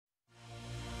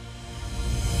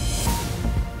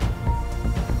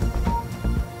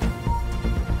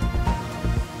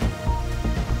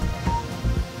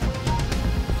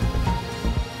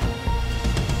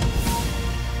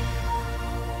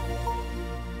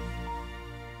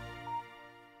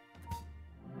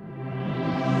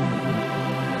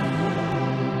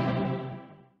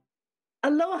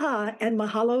Aloha and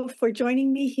mahalo for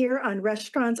joining me here on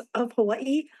Restaurants of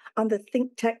Hawaii on the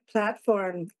ThinkTech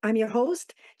platform. I'm your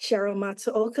host, Sheryl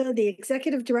Matsuoka, the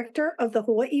Executive Director of the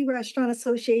Hawaii Restaurant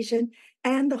Association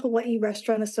and the Hawaii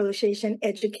Restaurant Association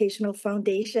Educational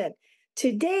Foundation.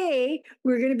 Today,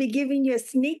 we're going to be giving you a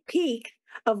sneak peek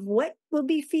of what will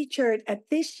be featured at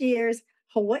this year's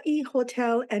Hawaii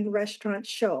Hotel and Restaurant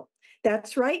Show.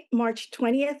 That's right, March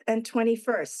 20th and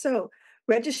 21st. So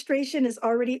registration is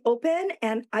already open,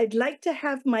 and I'd like to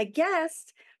have my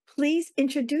guests please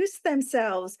introduce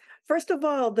themselves. First of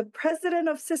all, the president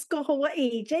of Cisco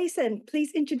Hawaii, Jason,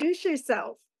 please introduce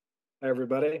yourself. Hi,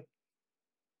 everybody.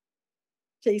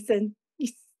 Jason,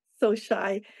 he's so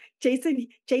shy. Jason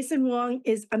Wong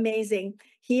is amazing.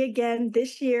 He, again,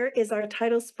 this year is our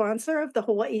title sponsor of the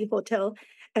Hawaii Hotel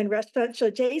and Restaurant Show.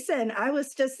 Jason, I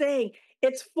was just saying,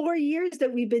 it's 4 years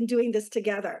that we've been doing this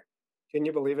together. Can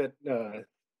you believe it?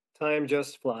 Time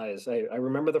just flies. I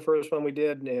remember the first one we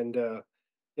did, and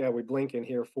yeah, we blink and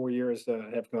here 4 years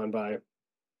have gone by.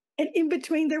 And in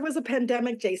between, there was a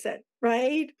pandemic, Jason,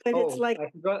 right? But it's like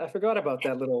I forgot about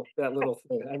that little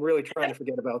thing. I'm really trying to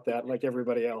forget about that, like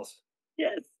everybody else.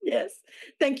 yes.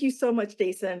 Thank you so much,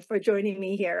 Jason, for joining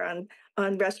me here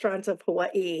on Restaurants of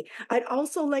Hawaii. I'd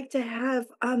also like to have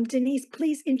Denise,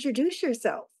 please introduce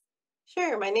yourself.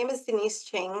 Sure. My name is Denise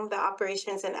Ching, the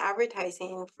operations and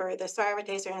advertising for the Star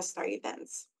Advertiser and Star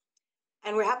Events.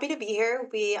 And we're happy to be here.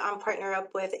 We partner up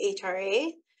with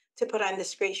HRA to put on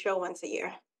this great show once a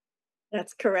year.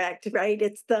 That's correct, right?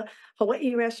 It's the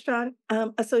Hawaii Restaurant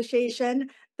Association,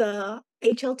 the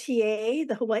HLTA,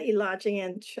 the Hawaii Lodging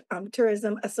and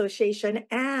Tourism Association,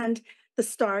 and the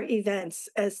Star Events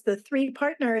as the three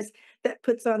partners that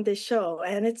puts on this show.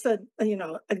 And it's a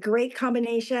great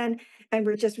combination. And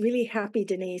we're just really happy,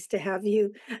 Denise, to have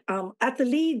you at the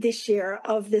lead this year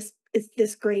of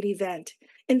this great event.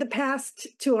 In the past,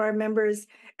 to our members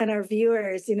and our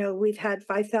viewers, we've had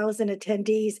 5,000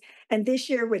 attendees, and this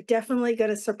year we're definitely going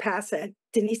to surpass it.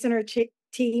 Denise and her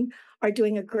team are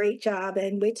doing a great job,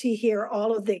 and wait to hear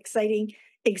all of the exciting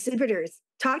exhibitors.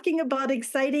 Talking about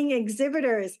exciting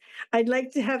exhibitors, I'd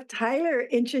like to have Tyler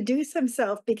introduce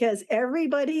himself because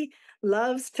everybody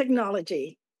loves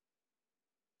technology.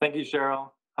 Thank you,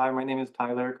 Sheryl. Hi, my name is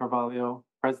Tyler Carvalho,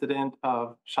 president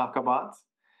of Shakabots,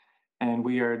 and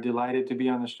we are delighted to be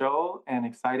on the show and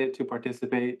excited to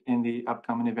participate in the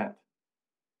upcoming event.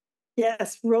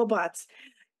 Yes, robots.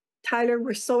 Tyler,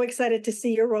 we're so excited to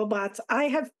see your robots. I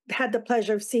have had the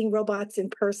pleasure of seeing robots in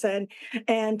person,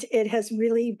 and it has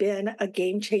really been a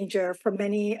game changer for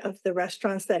many of the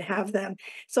restaurants that have them.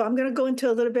 So I'm going to go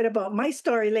into a little bit about my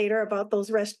story later about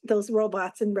those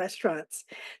robots in restaurants.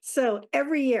 So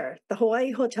every year, the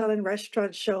Hawaii Hotel and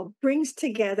Restaurant Show brings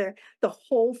together the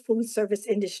whole food service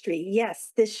industry.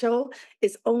 Yes, this show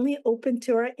is only open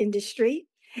to our industry.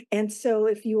 And so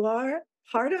if you are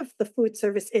part of the food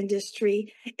service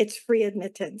industry, it's free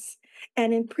admittance.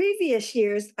 And in previous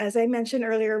years, as I mentioned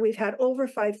earlier, we've had over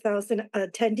 5,000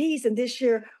 attendees, and this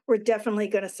year we're definitely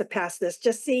going to surpass this.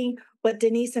 Just seeing what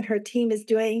Denise and her team is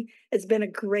doing has been a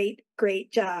great,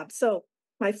 great job. So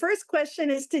my first question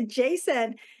is to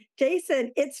Jason.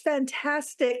 Jason, it's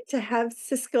fantastic to have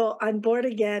Cisco on board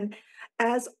again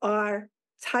as our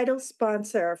title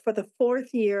sponsor for the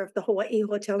 4th year of the Hawaii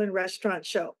Hotel and Restaurant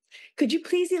Show. Could you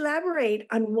please elaborate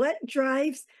on what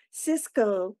drives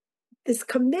Cisco, this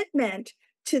commitment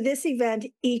to this event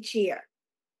each year?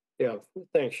 Yeah,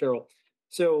 thanks, Sheryl.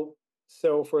 So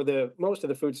for most of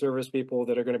the food service people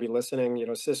that are going to be listening,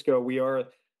 Cisco, we are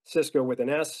Cisco with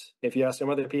an S. If you ask some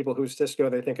other people who's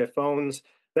Cisco, they think of phones.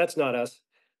 That's not us.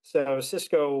 So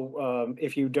Cisco,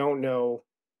 if you don't know,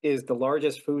 is the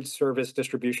largest food service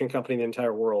distribution company in the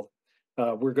entire world.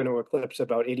 We're going to eclipse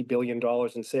about $80 billion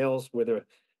in sales. We're the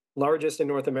largest in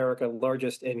North America,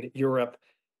 largest in Europe,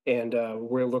 and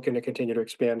we're looking to continue to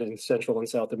expand in Central and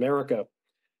South America.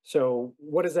 So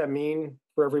what does that mean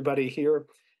for everybody here?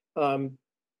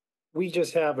 We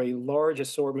just have a large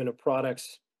assortment of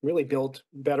products really built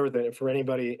better than for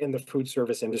anybody in the food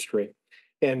service industry.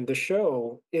 And the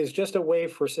show is just a way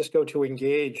for Cisco to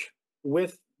engage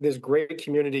with this great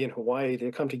community in Hawaii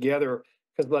to come together,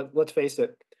 because let's face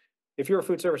it, if you're a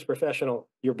food service professional,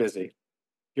 you're busy.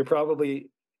 You're probably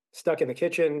stuck in the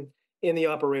kitchen, in the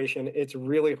operation. It's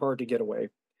really hard to get away.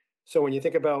 So when you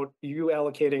think about you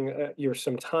allocating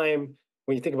some time,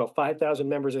 when you think about 5,000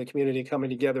 members of the community coming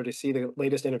together to see the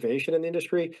latest innovation in the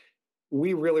industry,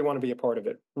 we really want to be a part of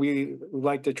it. We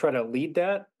like to try to lead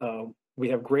that. We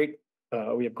have great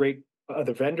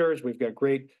other vendors. We've got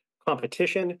great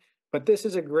competition. But this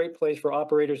is a great place for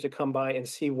operators to come by and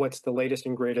see what's the latest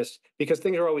and greatest, because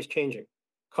things are always changing.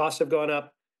 Costs have gone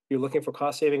up, you're looking for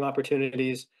cost-saving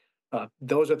opportunities,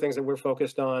 those are things that we're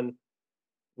focused on.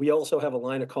 We also have a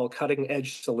line called Cutting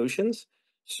Edge Solutions.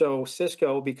 So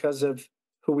Cisco, because of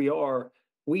who we are,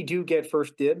 we do get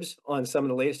first dibs on some of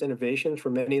the latest innovations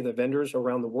from many of the vendors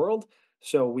around the world.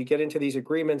 So we get into these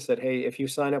agreements that, hey, if you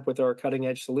sign up with our Cutting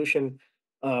Edge Solution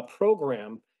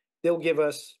program, they'll give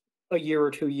us a year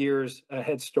or 2 years a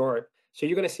head start. So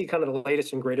you're going to see kind of the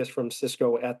latest and greatest from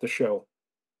Cisco at the show.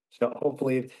 So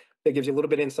hopefully that gives you a little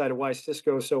bit of insight of why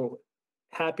Cisco is so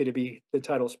happy to be the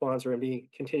title sponsor and be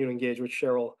continue to engage with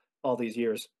Sheryl all these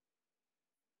years.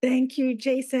 Thank you,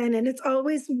 Jason. And it's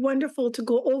always wonderful to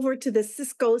go over to the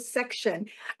Cisco section.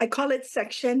 I call it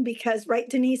section because, right,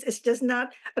 Denise, it's just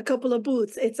not a couple of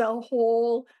booths, it's a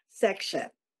whole section.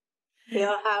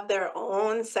 They'll have their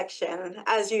own section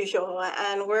as usual.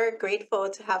 And we're grateful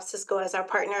to have Cisco as our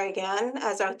partner again,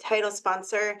 as our title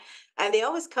sponsor. And they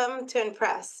always come to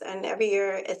impress. And every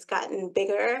year it's gotten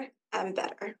bigger and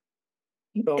better.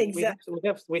 Well, Exactly.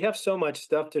 we have so much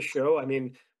stuff to show. I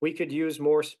mean, we could use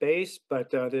more space, but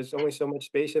there's only so much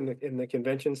space in the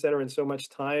convention center and so much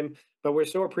time. But we're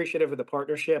so appreciative of the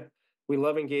partnership. We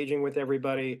love engaging with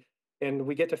everybody, and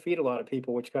we get to feed a lot of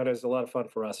people, which kind of is a lot of fun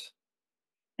for us.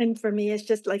 And for me, it's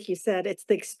just like you said, it's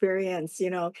the experience,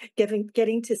 you know,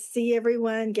 getting to see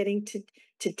everyone, getting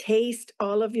to taste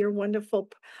all of your wonderful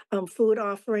food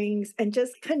offerings and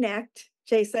just connect.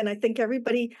 Jason, I think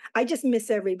everybody, I just miss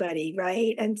everybody,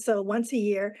 right? And so once a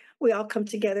year, we all come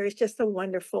together. It's just a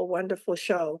wonderful, wonderful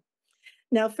show.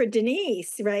 Now, for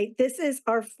Denise, right, this is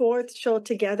our fourth show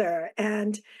together.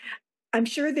 And I'm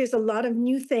sure there's a lot of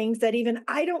new things that even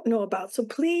I don't know about. So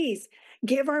please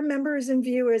give our members and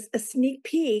viewers a sneak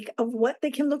peek of what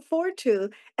they can look forward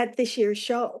to at this year's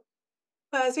show.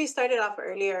 Well, as we started off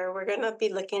earlier, we're going to be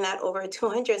looking at over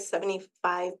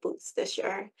 275 booths this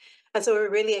year. And so we're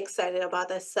really excited about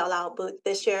the sellout booth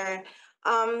this year.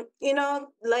 You know,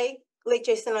 like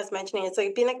Jason was mentioning, it's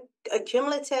like been a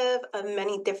cumulative of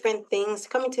many different things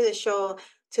coming to the show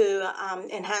to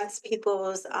enhance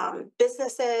people's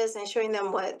businesses and showing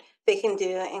them what they can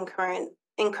do in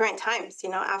current times.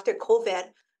 You know, after COVID,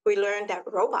 we learned that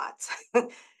robots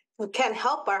can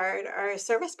help our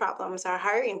service problems, our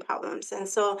hiring problems. And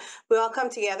so we all come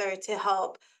together to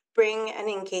help bring and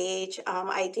engage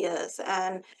ideas.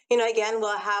 And, you know, again,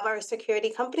 we'll have our security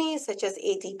companies such as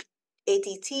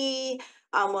ADT.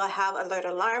 We'll have Alert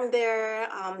Alarm there.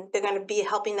 They're going to be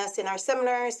helping us in our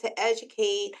seminars to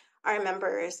educate our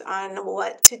members on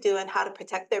what to do and how to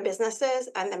protect their businesses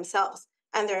and themselves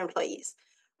and their employees.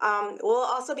 We'll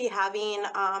also be having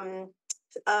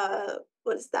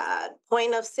what is that?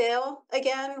 Point of sale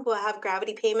again. We'll have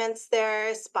Gravity Payments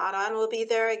there. Spot On will be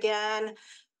there again.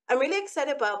 I'm really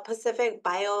excited about Pacific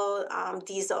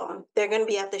Diesel. They're going to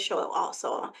be at the show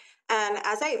also. And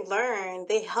as I learned,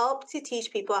 they help to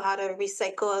teach people how to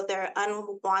recycle their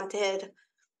unwanted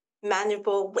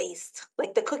manageable waste,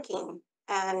 like the cooking.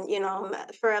 And, you know,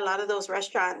 for a lot of those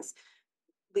restaurants,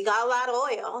 we got a lot of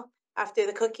oil after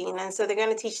the cooking. And so they're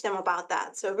going to teach them about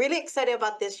that. So really excited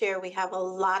about this year. We have a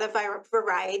lot of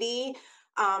variety,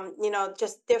 you know,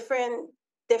 just different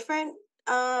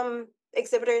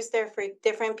exhibitors there for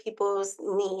different people's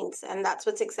needs. And that's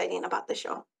what's exciting about the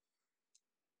show.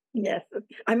 Yes,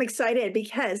 I'm excited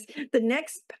because the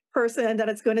next person that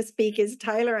is going to speak is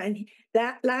Tyler. And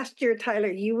that last year,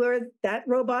 Tyler, that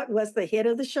robot was the hit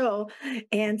of the show.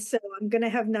 And so I'm going to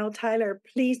have now Tyler,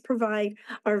 please provide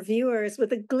our viewers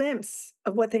with a glimpse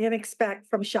of what they can expect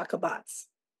from Shakabots.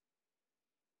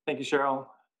 Thank you, Sheryl.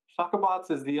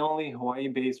 Shakabots is the only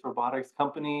Hawaii-based robotics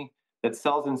company that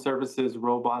sells and services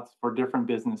robots for different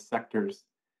business sectors.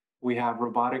 We have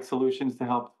robotic solutions to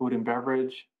help food and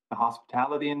beverage, the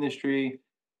hospitality industry,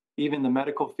 even the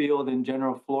medical field and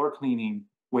general floor cleaning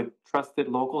with trusted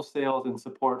local sales and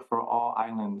support for all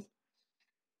islands.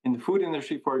 In the food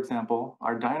industry, for example,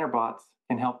 our diner bots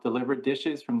can help deliver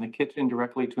dishes from the kitchen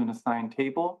directly to an assigned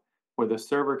table where the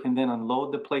server can then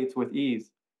unload the plates with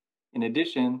ease. In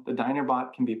addition, the diner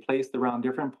bot can be placed around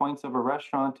different points of a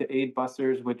restaurant to aid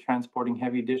bussers with transporting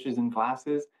heavy dishes and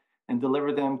glasses and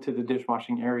deliver them to the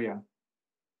dishwashing area.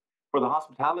 For the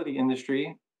hospitality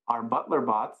industry, our butler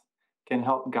bots can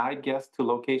help guide guests to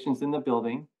locations in the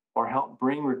building or help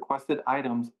bring requested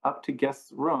items up to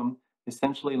guests' room,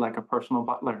 essentially like a personal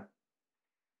butler.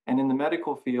 And in the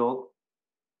medical field,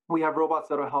 we have robots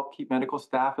that will help keep medical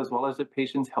staff as well as their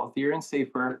patients healthier and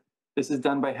safer. This is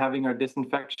done by having our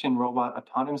disinfection robot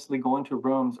autonomously go into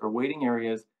rooms or waiting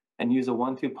areas and use a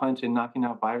 1-2 punch in knocking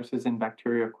out viruses and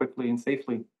bacteria quickly and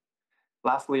safely.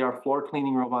 Lastly, our floor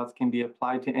cleaning robots can be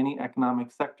applied to any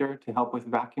economic sector to help with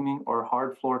vacuuming or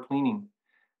hard floor cleaning.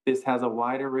 This has a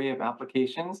wide array of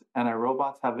applications, and our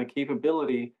robots have the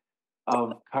capability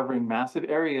of covering massive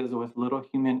areas with little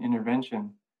human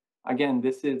intervention. Again,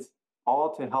 this is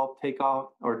all to help take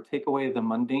away the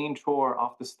mundane chore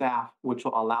off the staff, which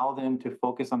will allow them to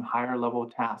focus on higher level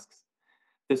tasks.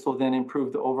 This will then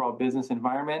improve the overall business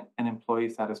environment and employee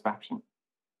satisfaction.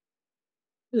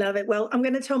 Love it. Well, I'm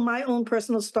going to tell my own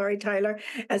personal story, Tyler,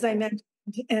 as I mentioned.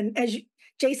 And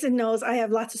Jason knows, I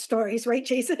have lots of stories, right,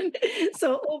 Jason?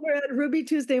 So over at Ruby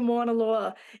Tuesday Mauna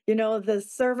Loa, the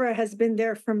server has been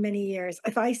there for many years.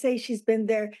 If I say she's been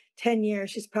there 10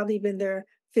 years, she's probably been there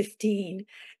 15.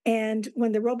 And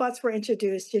when the robots were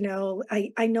introduced,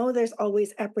 I know there's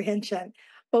always apprehension.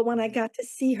 But when I got to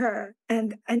see her,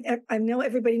 and I know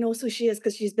everybody knows who she is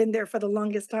because she's been there for the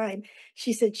longest time,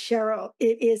 she said, Sheryl,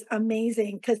 it is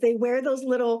amazing because they wear those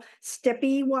little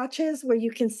steppy watches where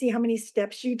you can see how many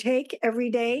steps you take every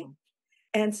day.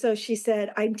 And so she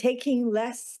said, I'm taking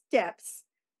less steps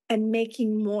and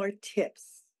making more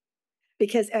tips.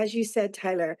 Because as you said,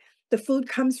 Tyler, the food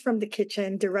comes from the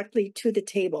kitchen directly to the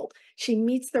table. She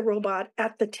meets the robot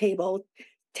at the table,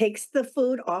 takes the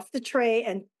food off the tray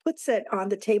and puts it on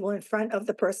the table in front of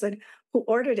the person who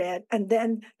ordered it. And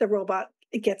then the robot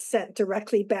gets sent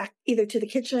directly back either to the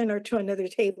kitchen or to another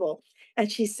table.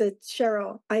 And she said,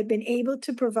 Sheryl, I've been able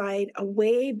to provide a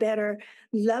way better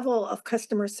level of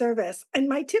customer service. And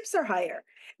my tips are higher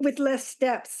with less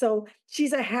steps. So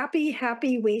she's a happy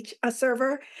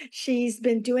server. She's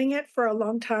been doing it for a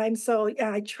long time. So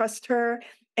I trust her.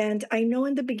 And I know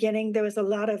in the beginning, there was a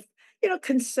lot of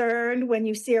concerned when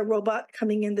you see a robot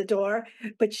coming in the door,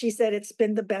 but she said it's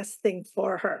been the best thing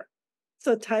for her.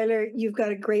 So Tyler, you've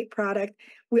got a great product.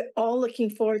 We're all looking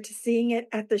forward to seeing it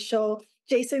at the show.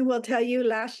 Jason will tell you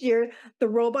last year, the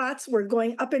robots were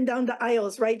going up and down the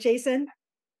aisles, right, Jason?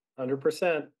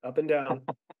 100% up and down.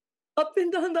 Up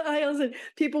and down the aisles, and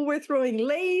people were throwing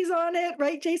lays on it,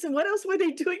 right, Jason? What else were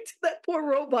they doing to that poor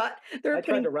robot? I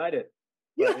tried to ride it.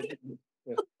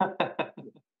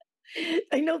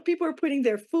 I know people were putting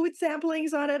their food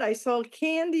samplings on it. I saw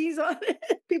candies on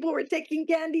it. People were taking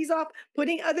candies off,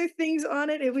 putting other things on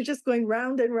it. It was just going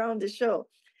round and round the show.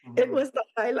 It was the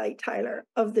highlight, Tyler,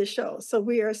 of the show. So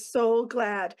we are so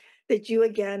glad that you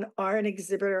again are an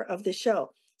exhibitor of the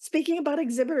show. Speaking about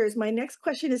exhibitors, my next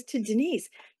question is to Denise.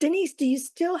 Denise, do you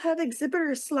still have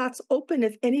exhibitor slots open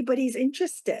if anybody's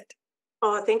interested?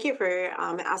 Oh, thank you for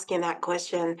asking that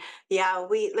question. Yeah,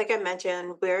 like I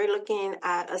mentioned, we're looking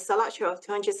at a sellout show of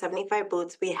 275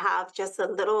 booths. We have just a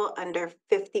little under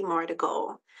 50 more to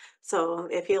go. So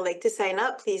if you'd like to sign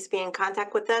up, please be in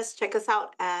contact with us. Check us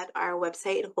out at our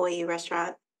website,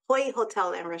 Hawaii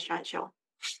Hotel and Restaurant Show.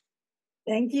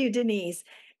 Thank you, Denise.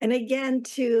 And again,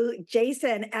 to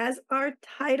Jason, as our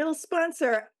title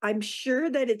sponsor, I'm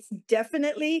sure that it's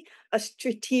definitely a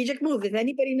strategic move. If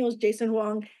anybody knows Jason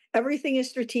Wong, everything is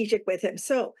strategic with him.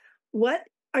 So what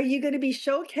are you going to be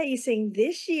showcasing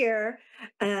this year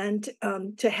and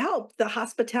to help the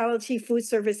hospitality food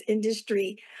service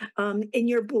industry in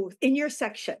your booth, in your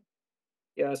section?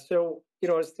 Yeah, so,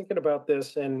 I was thinking about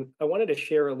this and I wanted to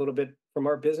share a little bit from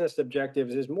our business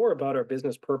objectives is more about our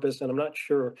business purpose. And I'm not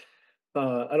sure,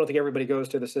 I don't think everybody goes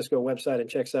to the Cisco website and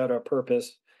checks out our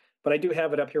purpose, but I do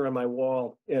have it up here on my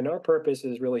wall. And our purpose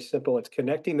is really simple. It's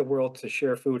connecting the world to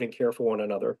share food and care for one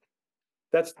another.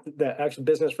 That's the actual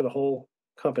business for the whole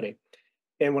company.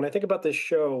 And when I think about this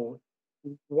show,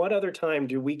 what other time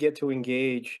do we get to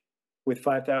engage with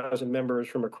 5,000 members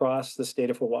from across the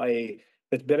state of Hawaii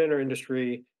that's been in our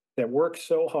industry, that works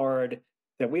so hard,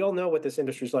 that we all know what this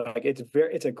industry is like.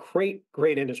 It's a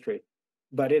great industry,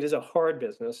 but it is a hard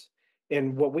business.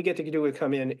 And what we get to do is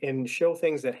come in and show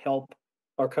things that help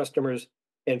our customers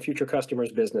and future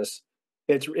customers' business.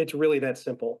 It's really that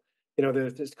simple.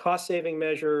 There's cost saving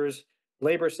measures,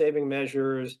 labor saving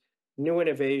measures, new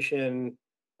innovation,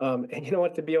 and you know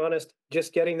what? To be honest,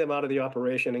 just getting them out of the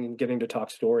operation and getting to talk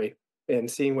story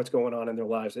and seeing what's going on in their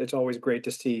lives. It's always great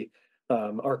to see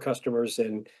our customers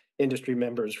and industry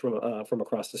members from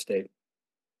across the state.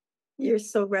 You're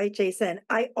so right, Jason.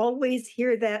 I always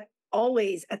hear that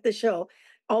always at the show,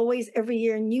 always every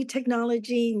year, new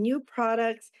technology, new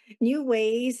products, new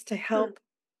ways to help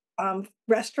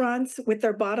restaurants with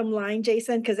their bottom line,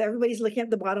 Jason, because everybody's looking at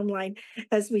the bottom line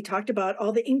as we talked about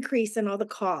all the increase and all the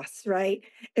costs, right?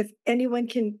 If anyone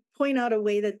can point out a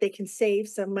way that they can save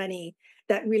some money,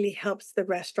 that really helps the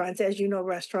restaurants. As you know,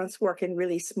 restaurants work in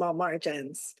really small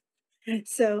margins.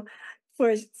 So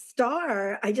for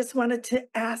Star, I just wanted to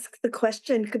ask the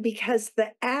question because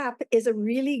the app is a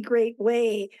really great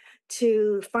way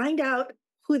to find out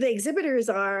who the exhibitors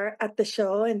are at the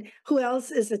show and who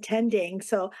else is attending.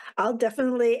 So I'll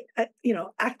definitely,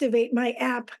 activate my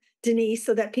app, Denise,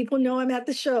 so that people know I'm at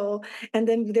the show. And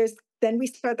then we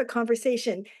start the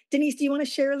conversation. Denise, do you want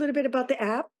to share a little bit about the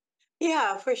app?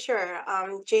 Yeah, for sure.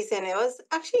 Jason, it was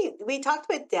actually, we talked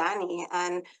with Danny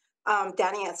and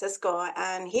Danny at Cisco,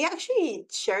 and he actually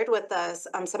shared with us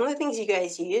some of the things you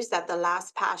guys used at the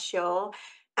last past show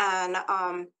and,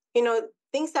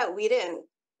 things that we didn't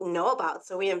know about.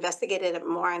 So we investigated it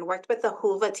more and worked with the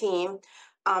Hoover team.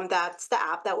 That's the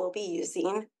app that we'll be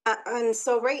using. And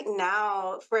so right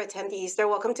now, for attendees, they're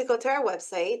welcome to go to our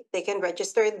website. They can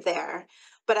register there.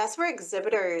 But as for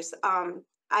exhibitors,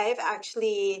 I've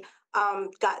actually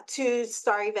got two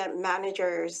star event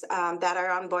managers that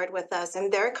are on board with us, and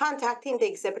they're contacting the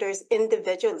exhibitors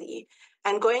individually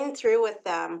and going through with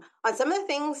them on some of the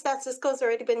things that Cisco's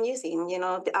already been using.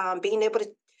 Being able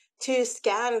to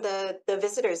scan the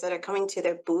visitors that are coming to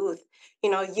their booth.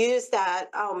 Use that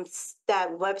app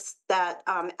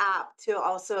to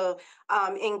also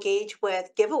engage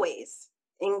with giveaways,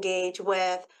 engage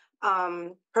with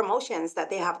promotions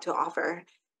that they have to offer.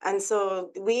 And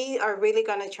so we are really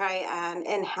going to try and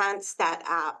enhance that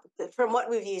app from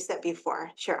what we've used it before,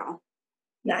 Cheryl.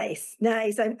 Nice,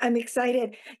 nice. I'm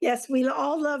excited. Yes, we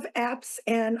all love apps,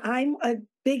 and I'm a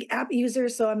big app user,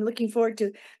 so I'm looking forward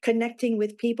to connecting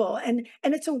with people. And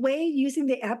it's a way using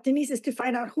the app, Denise, is to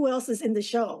find out who else is in the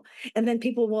show, and then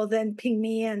people will then ping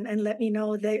me and let me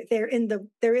know they're in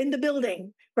the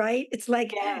building, right? It's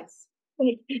Yes.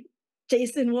 like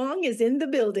Jason Wong is in the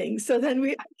building, so then we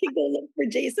can go look for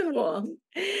Jason Wong.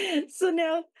 So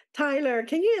now, Tyler,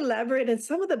 can you elaborate on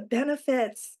some of the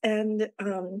benefits and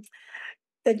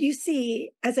that you see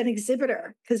as an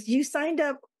exhibitor, because you signed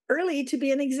up early to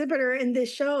be an exhibitor in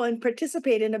this show and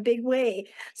participate in a big way.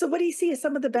 So what do you see as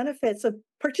some of the benefits of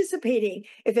participating?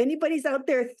 If anybody's out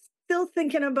there still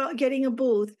thinking about getting a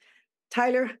booth,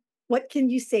 Tyler, what can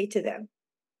you say to them?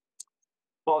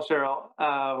 Well,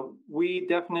 Cheryl, we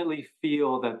definitely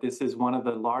feel that this is one of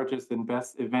the largest and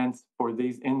best events for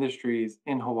these industries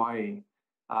in Hawaii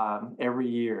every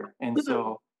year. And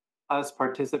so us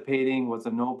participating was a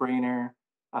no-brainer.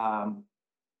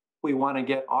 We want to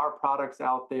get our products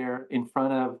out there in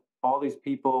front of all these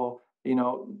people,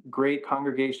 great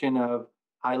congregation of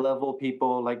high-level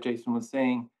people, like Jason was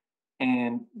saying.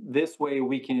 And this way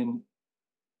we can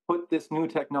put this new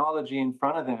technology in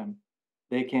front of them.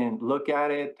 They can look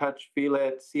at it, touch, feel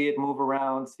it, see it move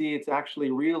around, see it's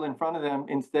actually real in front of them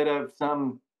instead of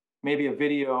maybe a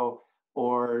video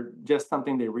or just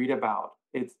something they read about.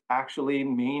 It's actually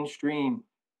mainstream.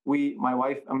 My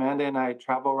wife Amanda and I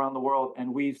travel around the world,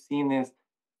 and we've seen this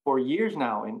for years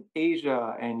now in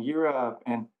Asia and Europe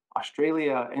and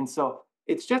Australia. And so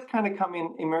it's just kind of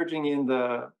emerging in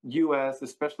the US,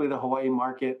 especially the Hawaii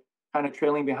market, kind of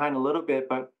trailing behind a little bit.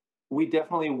 But we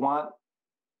definitely want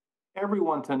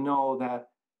everyone to know that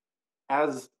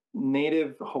as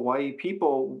native Hawaii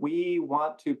people, we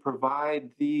want to provide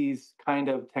these kind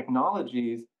of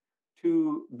technologies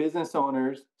to business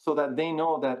owners so that they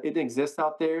know that it exists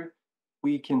out there.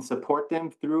 We can support them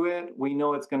through it. We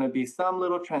know it's going to be some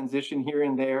little transition here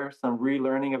and there, some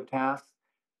relearning of tasks.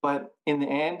 But in the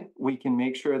end, we can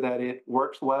make sure that it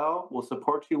works well. We'll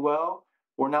support you well.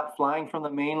 We're not flying from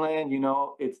the mainland. You're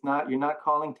not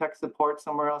calling tech support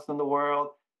somewhere else in the world.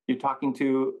 You're talking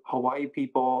to Hawaii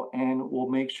people, and we'll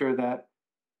make sure that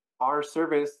our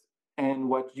service and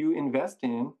what you invest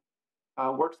in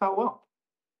works out well.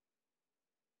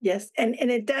 Yes, and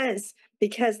it does,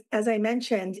 because as I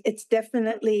mentioned, it's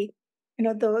definitely,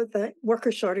 the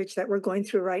worker shortage that we're going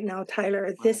through right now, Tyler,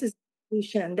 right. This is the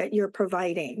solution that you're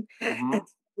providing. Mm-hmm. And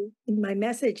so my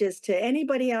message is to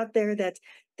anybody out there that's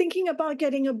thinking about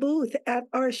getting a booth at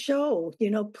our show,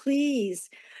 please,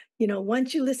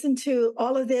 once you listen to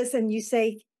all of this and you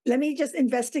say, let me just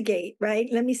investigate, right?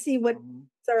 Let me see what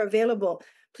are available.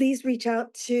 Please reach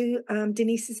out to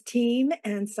Denise's team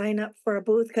and sign up for a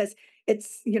booth, because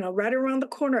it's, right around the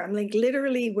corner. I'm like,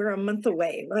 literally, we're a month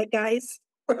away, right, guys?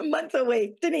 We're a month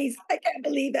away. Denise, I can't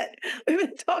believe it. We've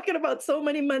been talking about so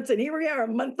many months, and here we are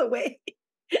a month away.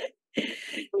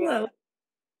 Well,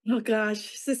 oh,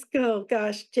 gosh, Cisco,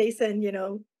 gosh,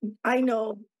 Jason, I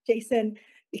know Jason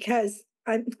because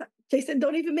Jason,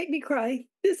 don't even make me cry.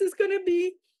 This is going to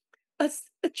be a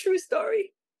true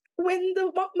story. When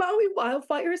the Maui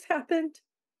wildfires happened,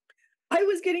 I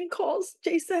was getting calls,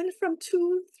 Jason, from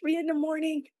 2, 3 in the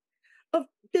morning of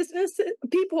business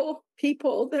people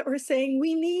that were saying,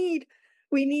 we need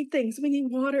things. We need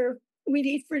water. We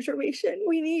need refrigeration.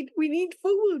 We need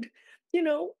food.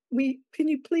 Can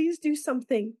you please do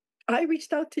something? I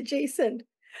reached out to Jason,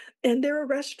 And there are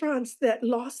restaurants that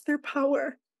lost their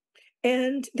power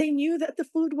and they knew that the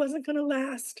food wasn't going to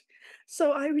last.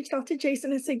 So I reached out to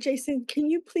Jason and said, Jason, can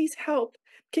you please help?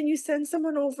 Can you send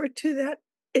someone over to that?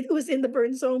 It was in the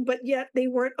burn zone, but yet they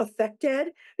weren't affected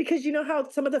because you know how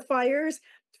some of the fires,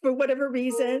 for whatever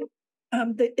reason,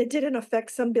 it didn't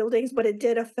affect some buildings, but it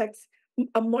did affect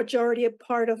a majority of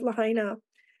part of Lahaina.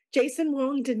 Jason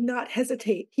Wong did not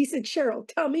hesitate. He said, Sheryl,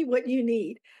 tell me what you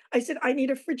need. I said, I need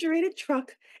a refrigerated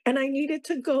truck and I needed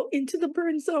to go into the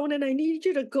burn zone and I need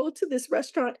you to go to this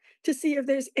restaurant to see if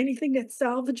there's anything that's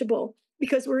salvageable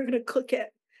because we're going to cook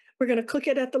it. We're going to cook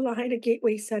it at the Lahaina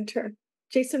Gateway Center.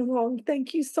 Jason Wong,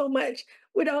 thank you so much.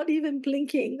 Without even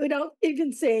blinking, without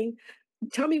even saying,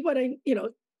 tell me what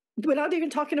without even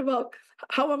talking about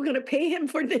how I'm going to pay him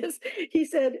for this. He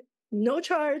said, no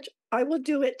charge. I will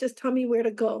do it. Just tell me where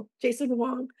to go. Jason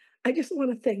Wong, I just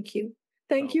want to thank you.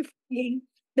 Thank you for being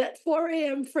that 4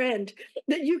 a.m. friend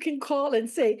that you can call and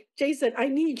say, Jason, I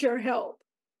need your help.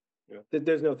 Yeah.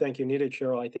 There's no thank you needed,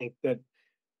 Sheryl. I think that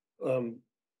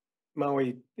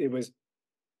Maui,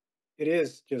 it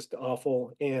is just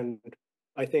awful. And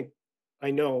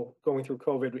I know going through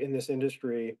COVID in this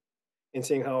industry and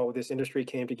seeing how this industry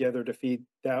came together to feed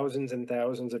thousands and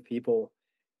thousands of people.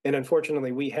 And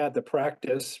unfortunately, we had the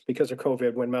practice because of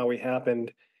COVID when Maui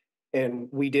happened, and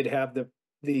we did have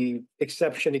the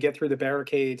exception to get through the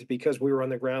barricades because we were on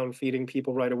the ground feeding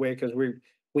people right away because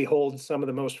we hold some of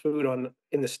the most food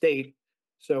in the state.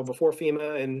 So before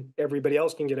FEMA and everybody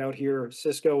else can get out here,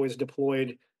 Cisco is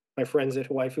deployed. My friends at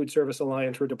Hawaii Food Service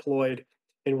Alliance were deployed,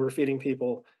 and we're feeding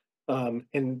people.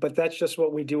 But that's just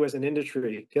what we do as an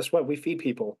industry. Guess what? We feed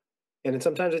people, and then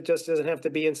sometimes it just doesn't have to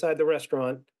be inside the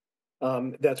restaurant.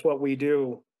 That's what we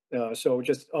do. So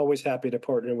just always happy to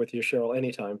partner with you, Sheryl,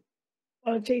 anytime.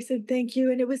 Oh, Jason, thank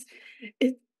you. And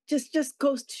it just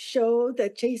goes to show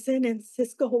that Jason and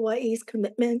Cisco Hawaii's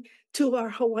commitment to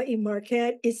our Hawaii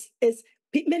market is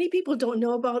many people don't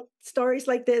know about stories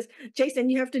like this. Jason,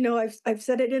 you have to know I've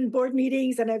said it in board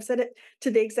meetings and I've said it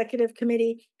to the executive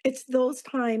committee. It's those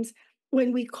times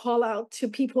when we call out to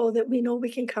people that we know we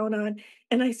can count on.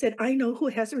 And I said, I know who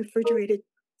has refrigerated.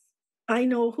 I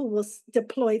know who will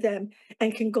deploy them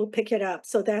and can go pick it up.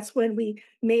 So that's when we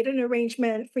made an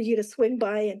arrangement for you to swing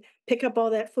by and pick up all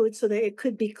that food so that it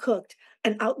could be cooked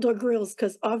and outdoor grills,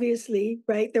 because obviously,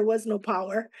 right, there was no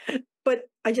power. But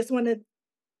I just want to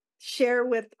share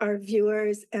with our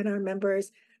viewers and our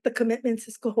members the commitment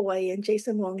Cisco Hawaii and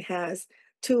Jason Wong has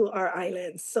to our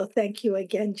islands. So thank you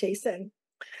again, Jason.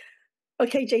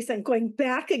 Okay, Jason, going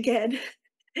back again.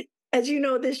 As you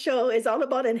know, this show is all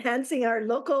about enhancing our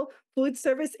local food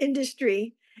service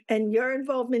industry, and your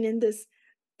involvement in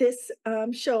this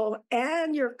show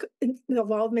and your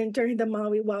involvement during the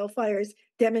Maui wildfires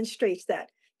demonstrates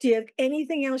that. Do you have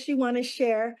anything else you want to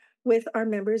share with our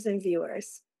members and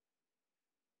viewers?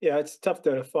 Yeah, it's tough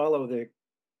to follow the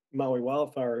Maui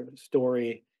wildfire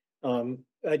story.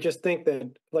 I just think that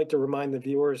I'd like to remind the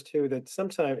viewers too that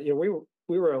sometimes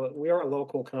we are a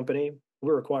local company. We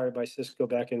were acquired by Cisco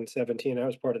back in 2017. I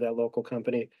was part of that local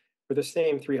company. We're the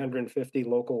same 350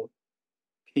 local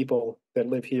people that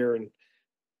live here, and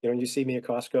you see me at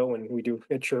Costco, and we do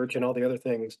at church, and all the other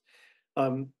things.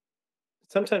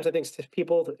 Sometimes I think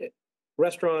people,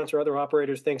 restaurants or other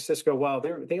operators, think Cisco, wow,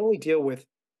 they only deal with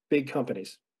big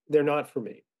companies. They're not for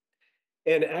me.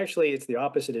 And actually, it's the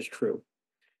opposite is true.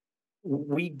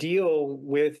 We deal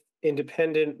with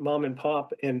independent mom and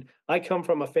pop, and I come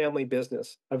from a family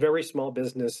business, a very small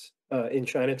business in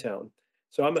Chinatown.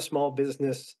 So I'm a small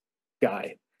business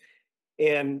guy,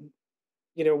 and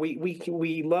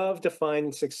we love to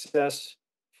find success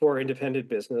for independent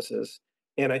businesses.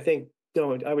 And I think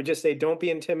I would just say don't be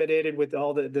intimidated with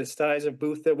all the size of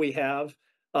booth that we have.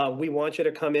 We want you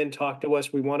to come in, talk to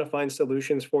us. We want to find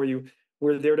solutions for you.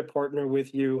 We're there to partner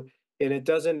with you, and it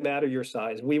doesn't matter your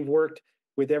size. We've worked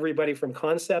with everybody from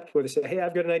concept, where they say, hey,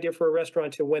 I've got an idea for a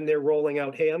restaurant, to when they're rolling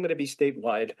out, hey, I'm going to be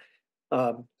statewide.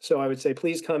 So I would say,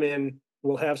 please come in.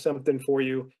 We'll have something for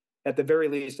you. At the very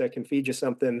least, I can feed you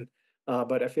something,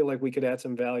 but I feel like we could add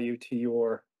some value to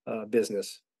your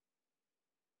business.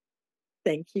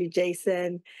 Thank you,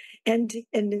 Jason. And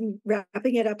in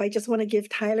wrapping it up, I just want to give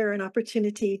Tyler an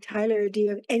opportunity. Tyler, do you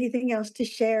have anything else to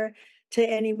share to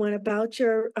anyone about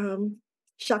your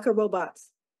Shaka robots?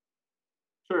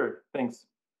 Sure, thanks.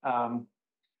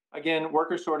 Again,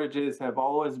 worker shortages have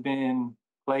always been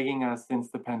plaguing us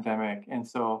since the pandemic. And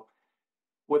so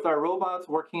with our robots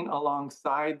working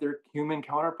alongside their human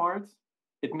counterparts,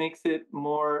 it makes them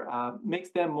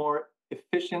more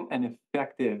efficient and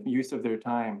effective use of their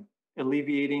time,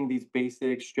 alleviating these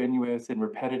basic, strenuous, and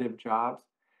repetitive jobs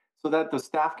so that the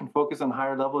staff can focus on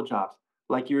higher level jobs.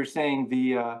 Like you were saying,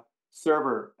 the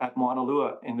server at Mauna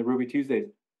Lua in the Ruby Tuesdays.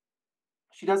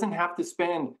 She doesn't have to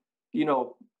spend, a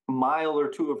mile or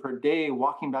two of her day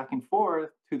walking back and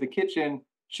forth to the kitchen.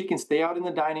 She can stay out in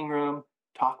the dining room,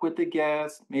 talk with the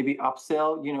guests, maybe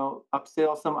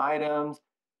upsell some items,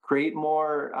 create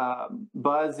more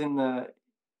buzz in the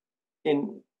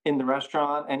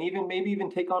restaurant, and maybe even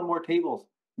take on more tables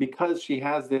because she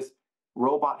has this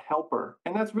robot helper.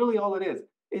 And that's really all it is.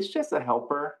 It's just a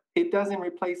helper. It doesn't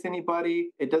replace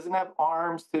anybody. It doesn't have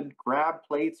arms to grab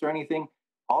plates or anything.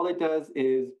 All it does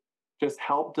is just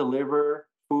help deliver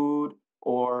food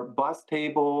or bus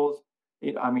tables.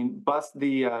 Bus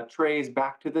the trays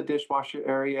back to the dishwasher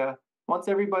area. Once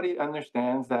everybody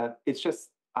understands that it's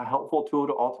just a helpful tool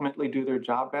to ultimately do their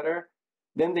job better,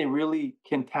 then they really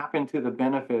can tap into the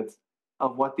benefits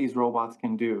of what these robots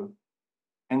can do.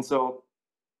 And so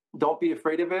don't be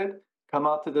afraid of it. Come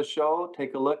out to the show,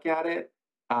 take a look at it.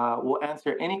 We'll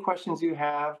answer any questions you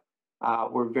have.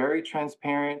 We're very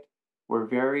transparent. We're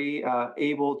very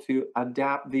able to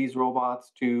adapt these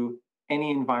robots to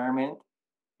any environment.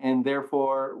 And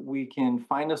therefore, we can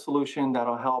find a solution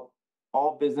that'll help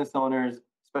all business owners,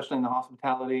 especially in the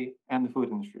hospitality and the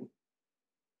food industry.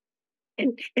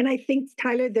 And I think,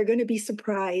 Tyler, they're going to be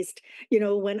surprised.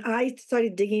 When I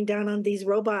started digging down on these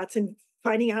robots and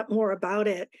finding out more about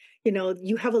it,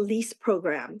 you have a lease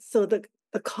program. So the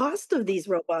cost of these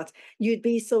robots, you'd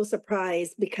be so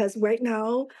surprised, because right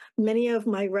now, many of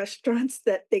my restaurants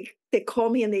that they call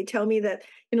me and they tell me that,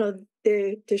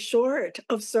 they're short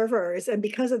of servers. And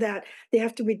because of that, they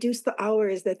have to reduce the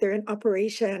hours that they're in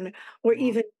operation, or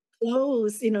even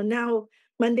close, now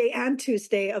Monday and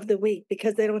Tuesday of the week,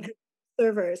 because they don't have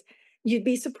servers. You'd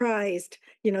be surprised.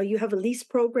 You have a lease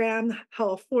program,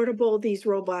 how affordable these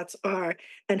robots are,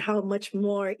 and how much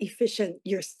more efficient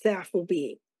your staff will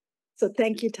be. So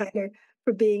thank you, Tyler,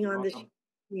 for being on the show.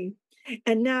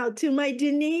 And now to my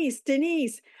Denise.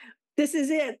 Denise, this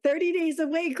is it. 30 days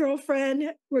away,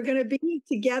 girlfriend. We're going to be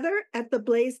together at the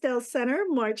Blaisdell Center,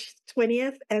 March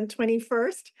 20th and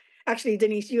 21st. Actually,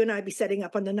 Denise, you and I be setting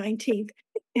up on the 19th.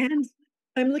 And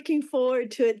I'm looking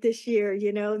forward to it this year.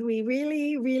 We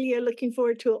really, really are looking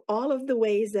forward to all of the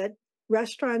ways that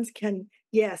restaurants can,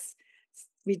 yes,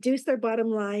 reduce their bottom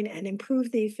line and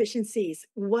improve the efficiencies.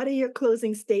 What are your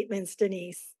closing statements,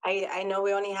 Denise? I know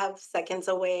we only have seconds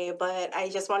away, but I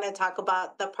just want to talk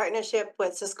about the partnership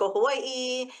with Cisco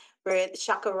Hawaii, with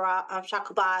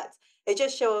Shakabots. It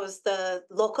just shows the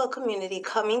local community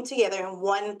coming together in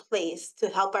one place to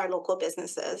help our local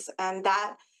businesses. And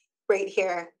that right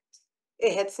here,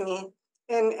 it hits me.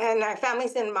 And our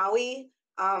families in Maui,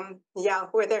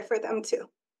 we're there for them too.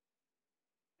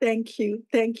 Thank you.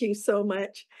 Thank you so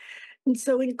much. And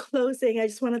so in closing, I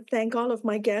just want to thank all of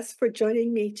my guests for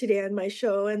joining me today on my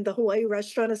show. And the Hawaii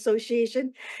Restaurant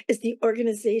Association is the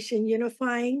organization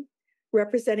unifying,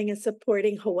 representing, and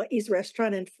supporting Hawaii's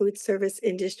restaurant and food service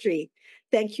industry.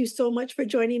 Thank you so much for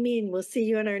joining me, and we'll see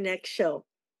you on our next show.